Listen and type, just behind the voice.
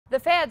The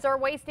feds are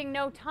wasting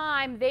no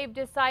time. They've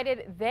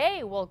decided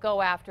they will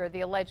go after the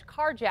alleged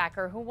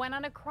carjacker who went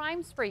on a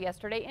crime spree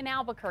yesterday in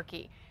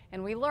Albuquerque.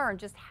 And we learned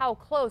just how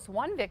close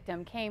one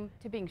victim came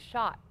to being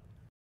shot.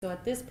 So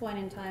at this point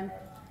in time,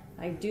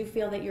 I do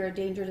feel that you're a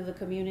danger to the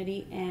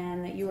community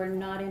and that you are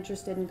not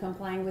interested in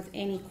complying with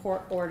any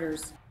court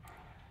orders.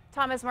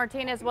 Thomas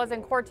Martinez was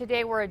in court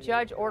today where a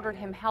judge ordered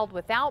him held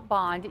without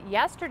bond.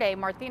 Yesterday,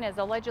 Martinez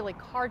allegedly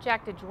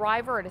carjacked a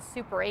driver at a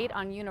Super 8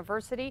 on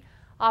University.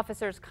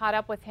 Officers caught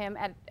up with him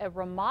at a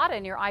Ramada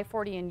near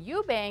I-40 in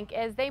Eubank.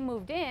 As they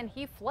moved in,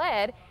 he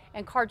fled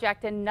and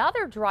carjacked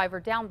another driver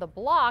down the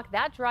block.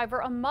 That driver,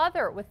 a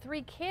mother with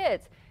 3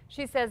 kids.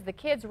 She says the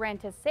kids ran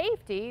to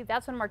safety.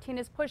 That's when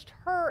Martinez pushed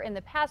her in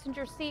the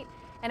passenger seat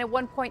and at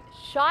one point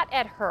shot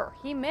at her.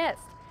 He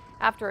missed.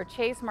 After a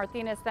chase,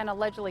 Martinez then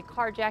allegedly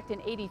carjacked an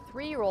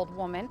 83-year-old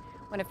woman.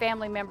 When a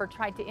family member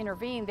tried to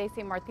intervene, they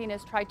say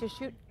Martinez tried to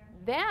shoot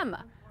them,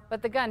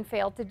 but the gun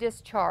failed to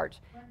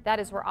discharge. That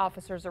is where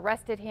officers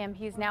arrested him.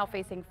 He's now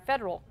facing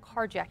federal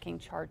carjacking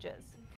charges.